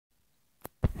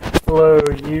Hello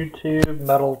YouTube,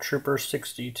 Metal Trooper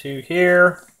 62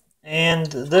 here, and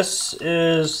this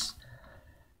is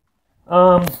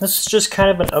just kind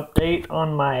of an update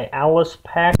on my A.L.I.C.E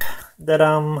pack that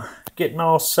I'm getting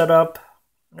all set up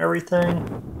and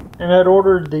everything. And I'd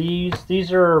ordered these.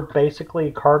 These are basically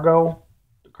cargo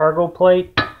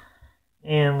plate,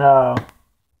 and I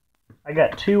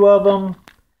got two of them,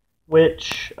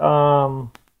 which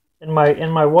in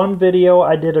my one video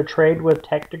I did a trade with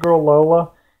Tech2Girl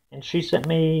Lola, and she sent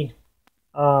me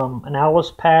an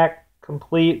A.L.I.C.E pack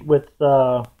complete with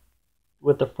the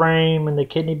frame and the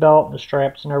kidney belt and the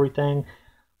straps and everything.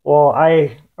 Well,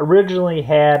 I originally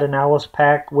had an A.L.I.C.E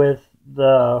pack with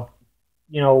the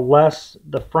less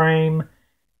the frame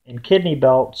and kidney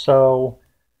belt. So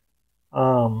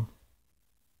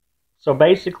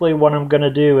basically what I'm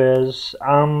gonna do is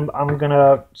I'm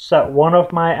gonna set one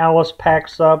of my A.L.I.C.E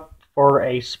packs up for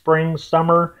a spring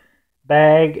summer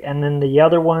bag, and then the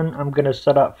other one I'm gonna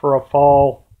set up for a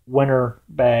fall winter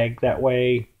bag. That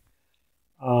way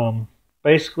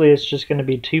basically it's just gonna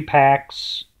be two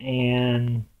packs,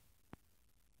 and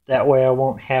that way I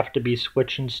won't have to be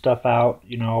switching stuff out,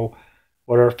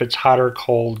 whether if it's hot or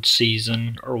cold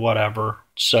season or whatever.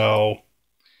 So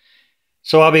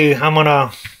I'm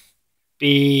gonna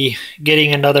be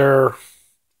getting another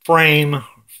frame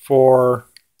for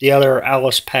the other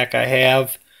A.L.I.C.E pack I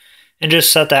have, and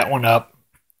just set that one up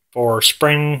for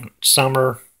spring,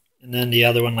 summer, and then the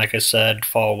other one, like I said,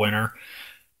 fall, winter.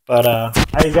 But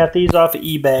I got these off of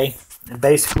eBay, and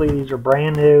basically these are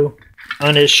brand new,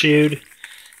 unissued.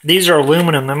 These are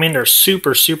aluminum. I mean, they're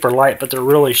super, super light, but they're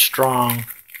really strong.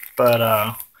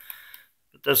 But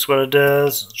that's what it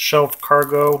does. Shelf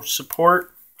cargo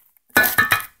support.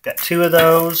 Got two of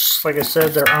those. Like I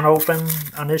said, they're unopened,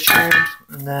 unissued.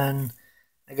 And then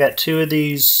I got two of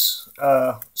these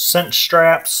cinch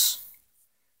straps,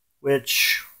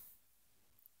 which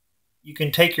you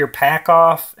can take your pack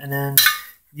off and then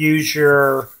use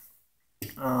your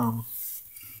A.L.I.C.E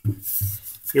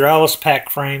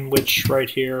pack frame, which right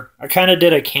here. I kind of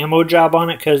did a camo job on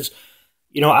it because,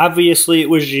 obviously it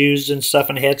was used and stuff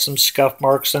and had some scuff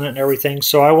marks in it and everything.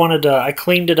 So I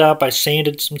cleaned it up. I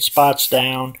sanded some spots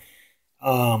down.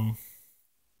 And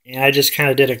I just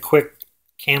kind of did a quick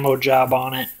camo job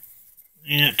on it.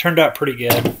 And it turned out pretty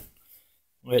good.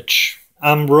 Which,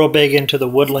 I'm real big into the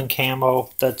woodland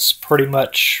camo. That's pretty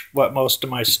much what most of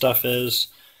my stuff is.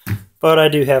 But I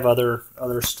do have other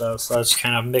stuff, so that's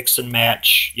kind of mix and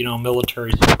match,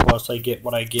 military surplus. I get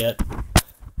what I get.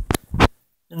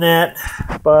 And that,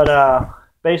 but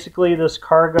basically this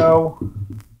cargo,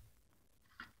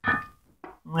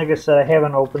 like I said, I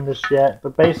haven't opened this yet,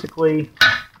 but basically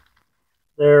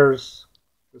there's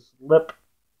this lip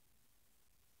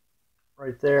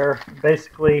right there.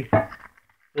 Basically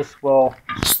this will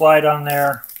slide on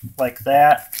there like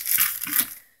that.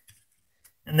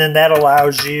 And then that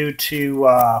allows you to,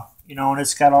 and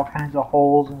it's got all kinds of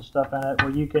holes and stuff in it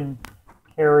where you can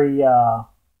carry,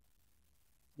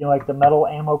 like the metal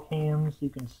ammo cans. You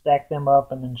can stack them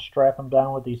up and then strap them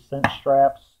down with these cinch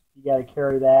straps. You got to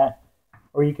carry that.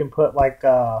 Or you can put like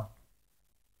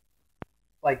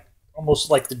almost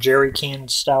like the jerry can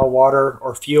style water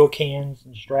or fuel cans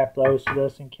and strap those to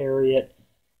this and carry it.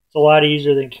 It's a lot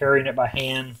easier than carrying it by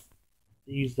hand.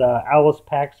 These A.L.I.C.E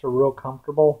packs are real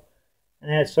comfortable.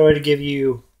 And so it'll give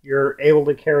you're able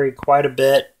to carry quite a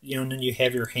bit, and then you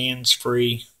have your hands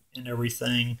free and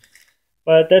everything.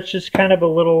 But that's just kind of a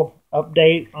little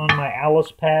update on my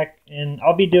A.L.I.C.E pack, and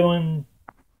I'll be doing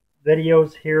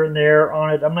videos here and there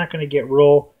on it. I'm not going to get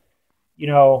real,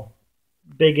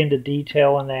 big into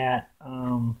detail on that.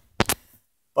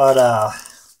 But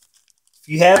if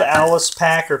you have A.L.I.C.E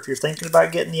pack, or if you're thinking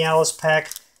about getting the A.L.I.C.E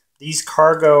pack, these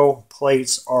cargo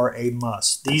plates are a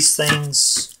must. These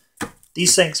things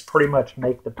pretty much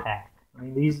make the pack. I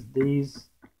mean, this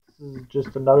is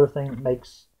just another thing that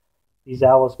makes these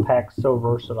A.L.I.C.E packs so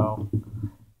versatile.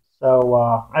 So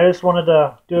I just wanted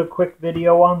to do a quick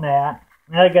video on that.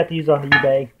 And I got these on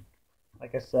eBay,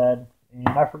 like I said, and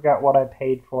I forgot what I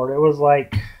paid for it. It was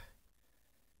like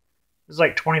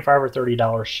 $25 or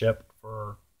 $30 shipped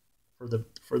for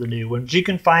the new ones. You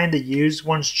can find the used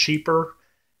ones cheaper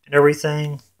and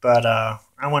everything, but I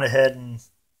went ahead and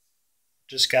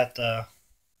just got the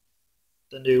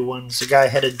new ones. The guy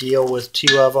had a deal with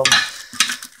two of them,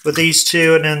 with these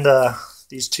two, and then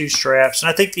these two straps. And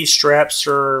I think these straps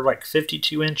are like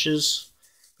 52 inches.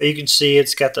 But you can see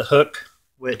it's got the hook,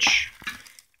 which,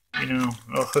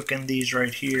 I'll hook in these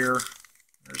right here.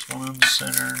 There's one in the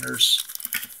center, and there's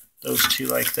those two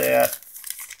like that.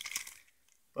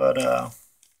 But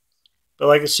But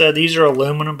like I said, these are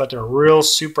aluminum, but they're real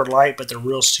super light, but they're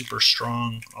real super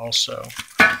strong also.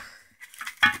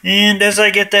 And as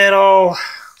I get that all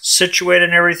situated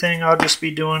and everything, I'll just be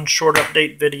doing short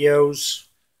update videos.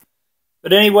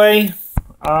 But anyway,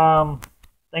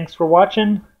 thanks for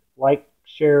watching. Like,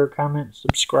 share, comment,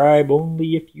 subscribe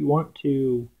only if you want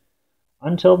to.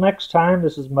 Until next time,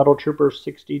 this is Metal Trooper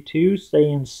 62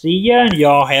 saying see ya, and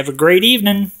y'all have a great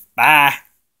evening. Bye.